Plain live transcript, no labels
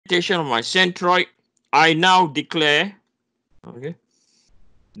orientation of my centroid, I now declare, okay,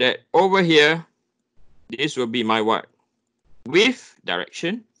 that over here, this will be my what? Width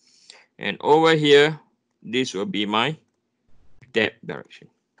direction. And over here, this will be my depth direction.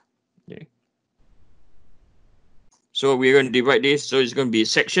 Okay. So we're going to divide this. So it's going to be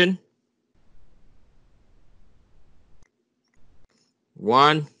section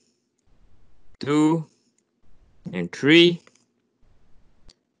 1, 2, and 3.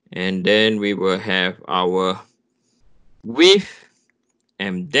 And then we will have our width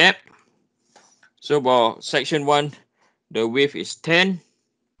and depth. So for section 1, the width is 10.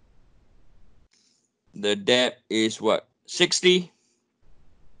 The depth is what? 60.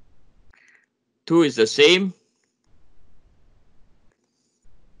 2 is the same.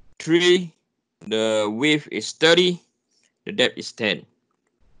 3, the width is 30. The depth is 10.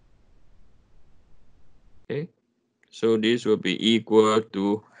 Okay. So this will be equal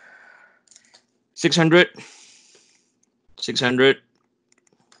to 600, 600,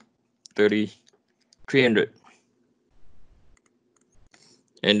 30, 300.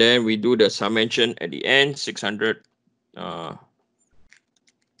 And then we do the summation at the end, 600,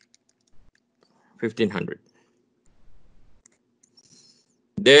 1500.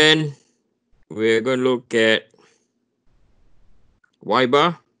 Then we're going to look at y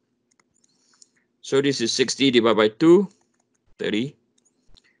bar. So this is 60 divided by 2, 30.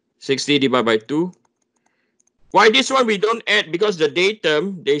 60 divided by 2. Why this one we don't add? Because the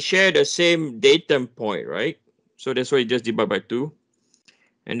datum, they share the same datum point, right? So that's why you just divide by 2.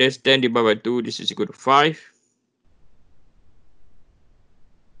 And that's 10 divided by 2. This is equal to 5.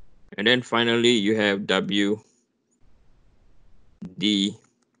 And then finally, you have W D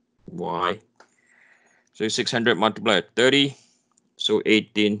Y. So 600 multiplied 30. So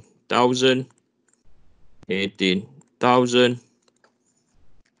 18,000. 18,000.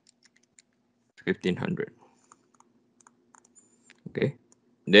 1,500. Okay.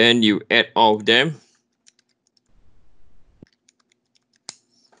 Then you add all of them.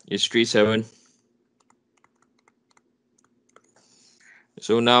 It's 37.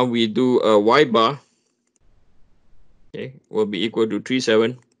 So now we do a y bar. Okay, will be equal to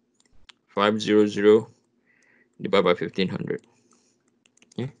 37500 divided by 1,500.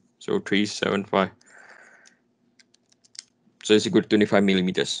 Okay, so 375. So it's equal to 25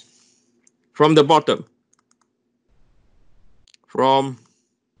 millimeters. From the bottom. From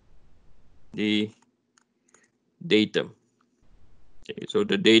the datum. Okay, so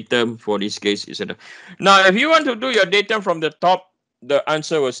the datum for this case is now if you want to do your datum from the top, the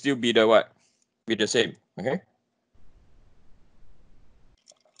answer will still be the what? Be the same. Okay.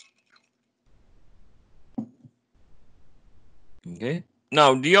 Okay.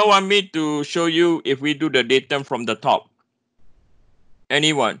 Now, do you want me to show you if we do the datum from the top?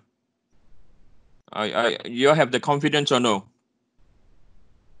 Anyone? You have the confidence or no?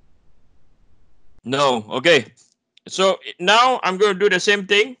 No. Okay. So now I'm going to do the same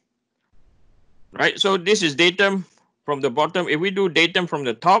thing. Right. So this is datum from the bottom. If we do datum from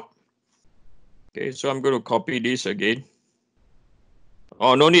the top. Okay. So I'm going to copy this again.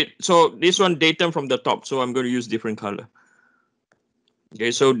 Oh, no need. So this one datum from the top. So I'm going to use different color.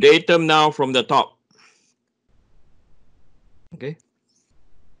 Okay. So datum now from the top. Okay.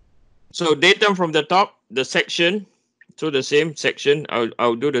 So datum from the top, the section. So the same section.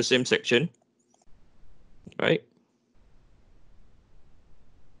 I'll do the same section. Right.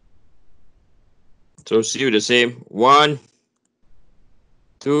 So still the same. 1,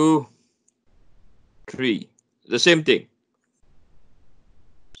 2, 3. The same thing.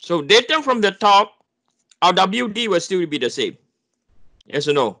 So datum from the top, our WD will still be the same. Yes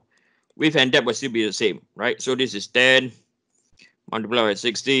or no? Width and depth will still be the same, right? So this is 10 multiplied by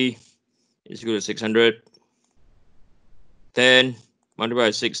 60 is equal to 600. 10 multiplied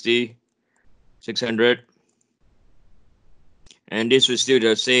by 60, 600. And this is still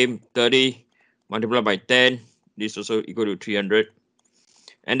the same. 30 multiplied by 10, this also equal to 300.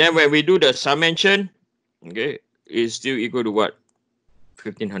 And then when we do the summation, okay, it's still equal to what?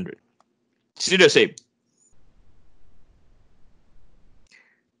 1,500. Still the same.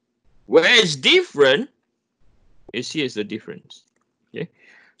 Where it's different is here's the difference. Okay,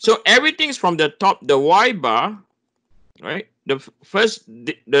 so everything's from the top, the y bar, right? The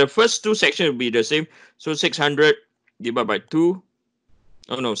first two sections will be the same. So 600 divided by 2.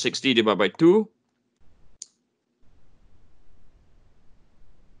 Oh no, 60 divided by 2.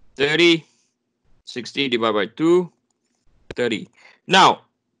 30. 60 divided by 2. 30. Now,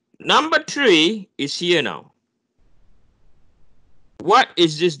 number 3 is here now. What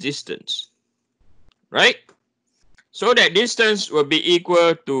is this distance? Right? So that distance will be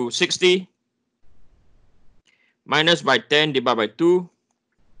equal to 60 minus by 10 divided by 2.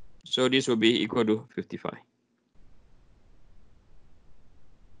 So this will be equal to 55.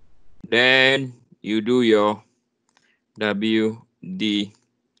 Then you do your WD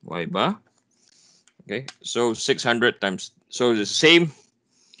y bar. Okay, so 600 times, so the same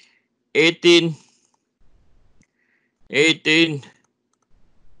 18,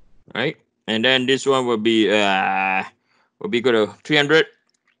 right? And then this one will be equal to 300.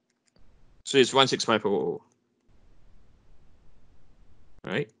 So it's 16500,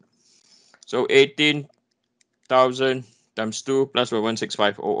 right? So 18,000 times 2 plus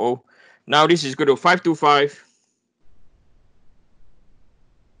 16500. Now this is equal to 525.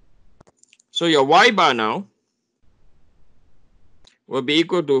 So your y bar now will be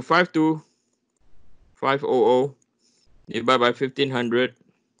equal to 52500 divided by 1500.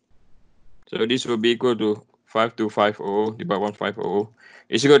 So this will be equal to 52500 divided by 1500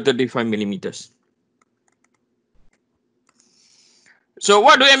 is equal to 35 millimeters. So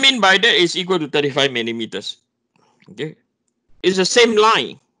what do I mean by that is equal to 35 millimeters? Okay, it's the same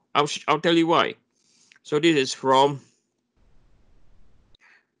line. I'll tell you why. So this is from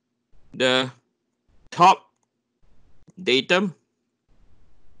the top datum.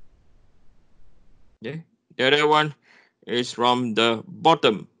 Okay, the other one is from the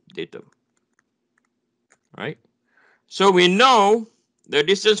bottom datum. Right? So we know the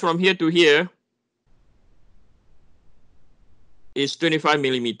distance from here to here is 25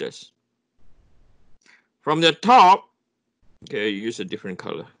 millimeters. From the top, okay, use a different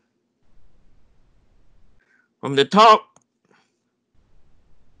color. From the top,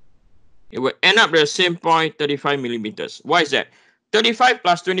 it will end up at the same point, 35 millimeters. Why is that? 35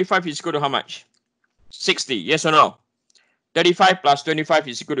 plus 25 is equal to how much? 60, yes or no? 35 plus 25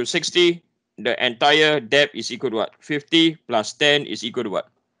 is equal to 60. The entire depth is equal to what? 50 plus 10 is equal to what?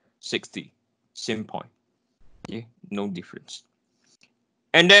 60. Same point. Okay, no difference.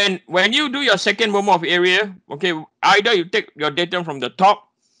 And then when you do your second moment of area, okay, either you take your datum from the top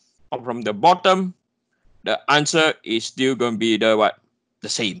or from the bottom, the answer is still going to be the what? The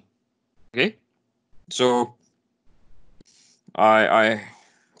same. Okay, so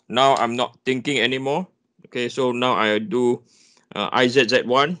now I'm not thinking anymore. Okay, so now I do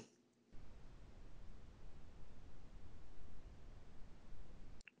IZZ1.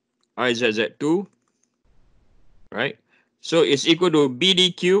 IZZ2, right? So it's equal to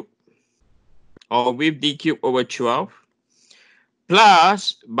BD cube or with D cube over 12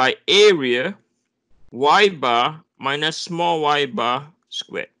 plus by area y bar minus small y bar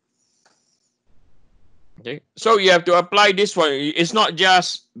squared. Okay, so you have to apply this one. It's not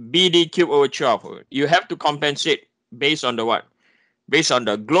just BD cube over 12. You have to compensate based on the what? Based on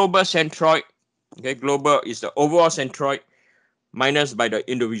the global centroid. Okay, global is the overall centroid minus by the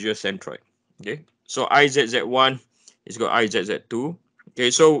individual centroid. Okay, so IZZ1 is got IZZ2. Okay,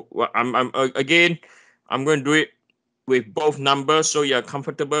 so I'm going to do it with both numbers so you're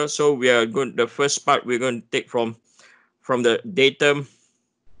comfortable. So we are going, the first part we're going to take from the datum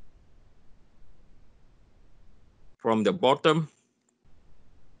from the bottom.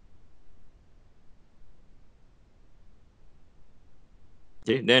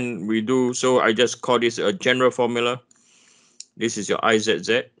 Okay, then we do, so I just call this a general formula. This is your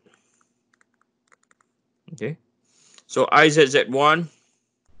IZZ. Okay, so IZZ1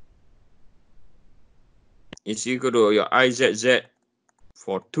 is equal to your IZZ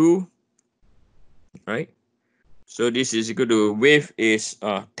for 2, right? So this is equal to width is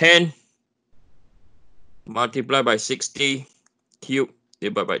 10 multiplied by 60 cube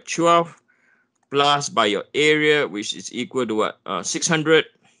divided by 12 plus by your area, which is equal to what? 600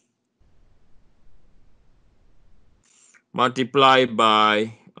 multiplied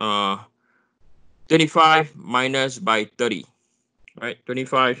by 25 minus by 30, right?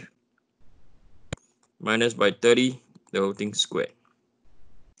 25 minus by 30, the whole thing squared.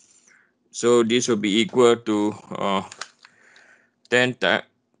 So this will be equal to 10 times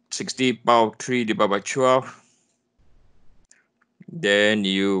 60 power 3 divided by 12. Then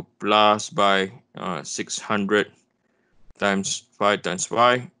you plus by 600 times 5 times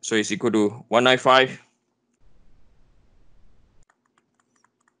 5. So it's equal to 195.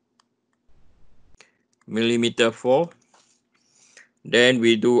 Millimeter 4. Then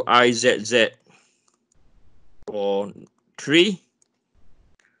we do IZZ for 3.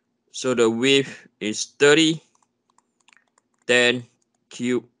 So the width is 30. 10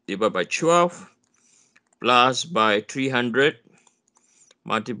 cube divided by 12 plus by 300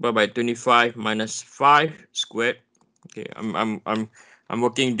 multiplied by 25 minus 5 squared. Okay, I'm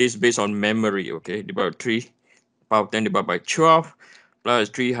working this based on memory. Okay, divided by 3 power 10 divided by 12 plus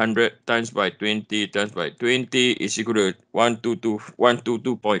 300 times by 20 times by 20 is equal to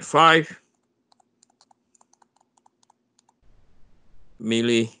 122.5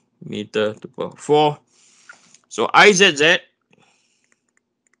 millimeter to the power 4. So IZZ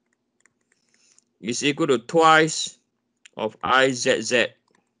is equal to twice of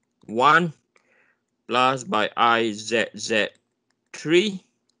IZZ1 plus by IZZ3,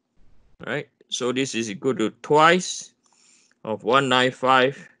 right? So this is equal to twice of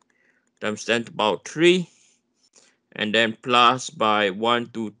 195 times 10 to the power 3, and then plus by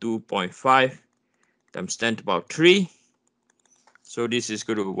 122.5 times 10 to the power 3. So this is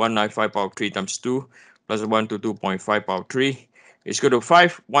equal to 195 power 3 times 2 plus 122.5 power 3 is equal to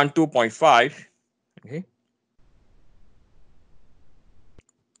 512.5. Okay.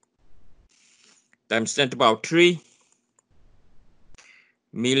 Times 10 to the power 3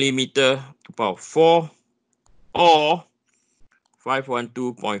 millimeter to the power 4, or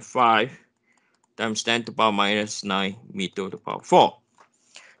 512.5 times 10 to the power minus 9 meter to the power 4.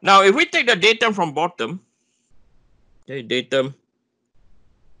 Now, if we take the datum from bottom, okay, datum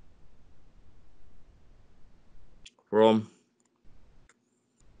from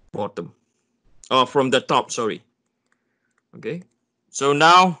bottom, or from the top, sorry. Okay, so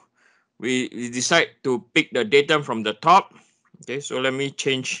now we decide to pick the datum from the top. Okay, so let me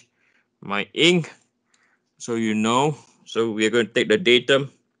change my ink so you know. So we're going to take the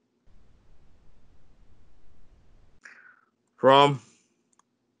datum from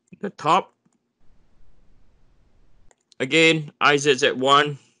the top. Again,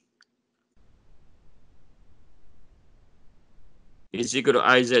 IZZ1 is equal to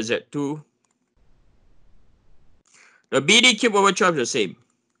IZZ2. The BD cube over 12 is the same.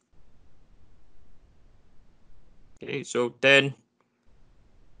 Okay, so 10.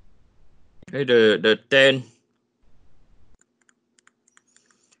 Okay, the 10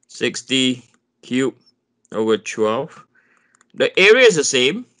 60 cube over 12. The area is the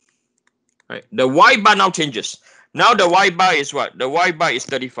same. Right? The Y bar now changes. Now the Y bar is what? The Y bar is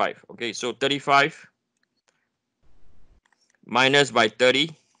 35. Okay, so 35 minus by 30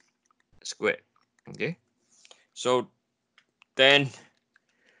 squared. Okay, so 10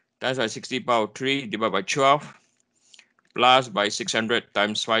 times by 60 power 3 divided by 12 plus by 600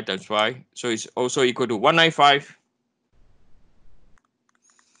 times 5 times 5. So it's also equal to 195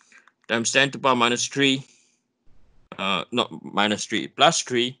 times 10 to the power minus 3. Not minus 3, plus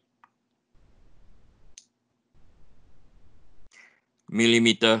 3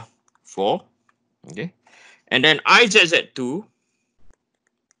 millimeter 4. Okay, and then IZZ2,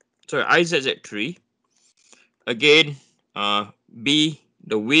 sorry, IZZ3, again, B,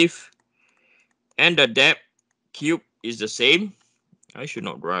 the width and the depth cube is the same. I should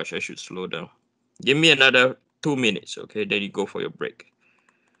not rush, I should slow down. Give me another 2 minutes, okay, then you go for your break.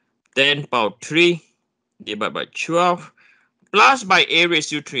 10 power 3 divided by 12 plus by a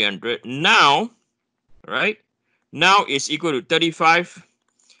raised to 300. Now, right, now is equal to 35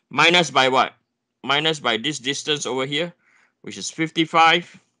 minus by what? Minus by this distance over here, which is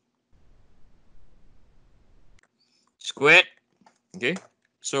 55 squared. Okay,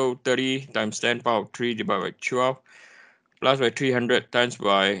 so 30 times 10 power 3 divided by 12 plus by 300 times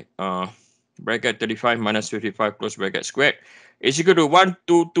by bracket 35 minus 55 close bracket squared is equal to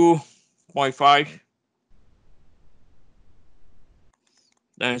 122.5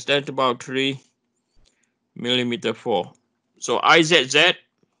 times 10 to the power 3 millimeter 4. So IZZ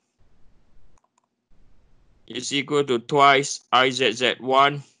is equal to twice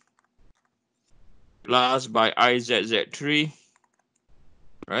IZZ1 plus by IZZ3,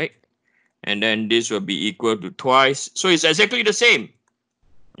 right? And then this will be equal to twice. So it's exactly the same.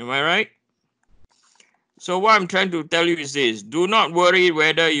 Am I right? So what I'm trying to tell you is this. Do not worry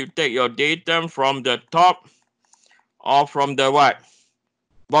whether you take your datum from the top or from the what?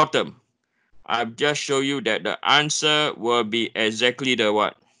 Bottom. I've just shown you that the answer will be exactly the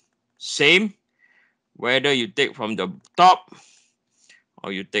what? Same. Whether you take from the top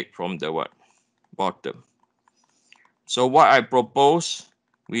or you take from the what? Bottom. So what I propose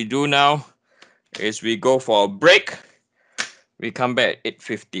we do now is we go for a break. We come back at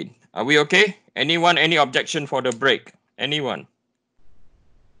 8:15. Are we okay? Anyone, any objection for the break? Anyone?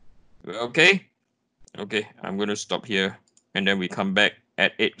 Okay? Okay, I'm going to stop here and then we come back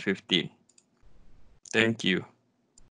at 8:15. Thank you.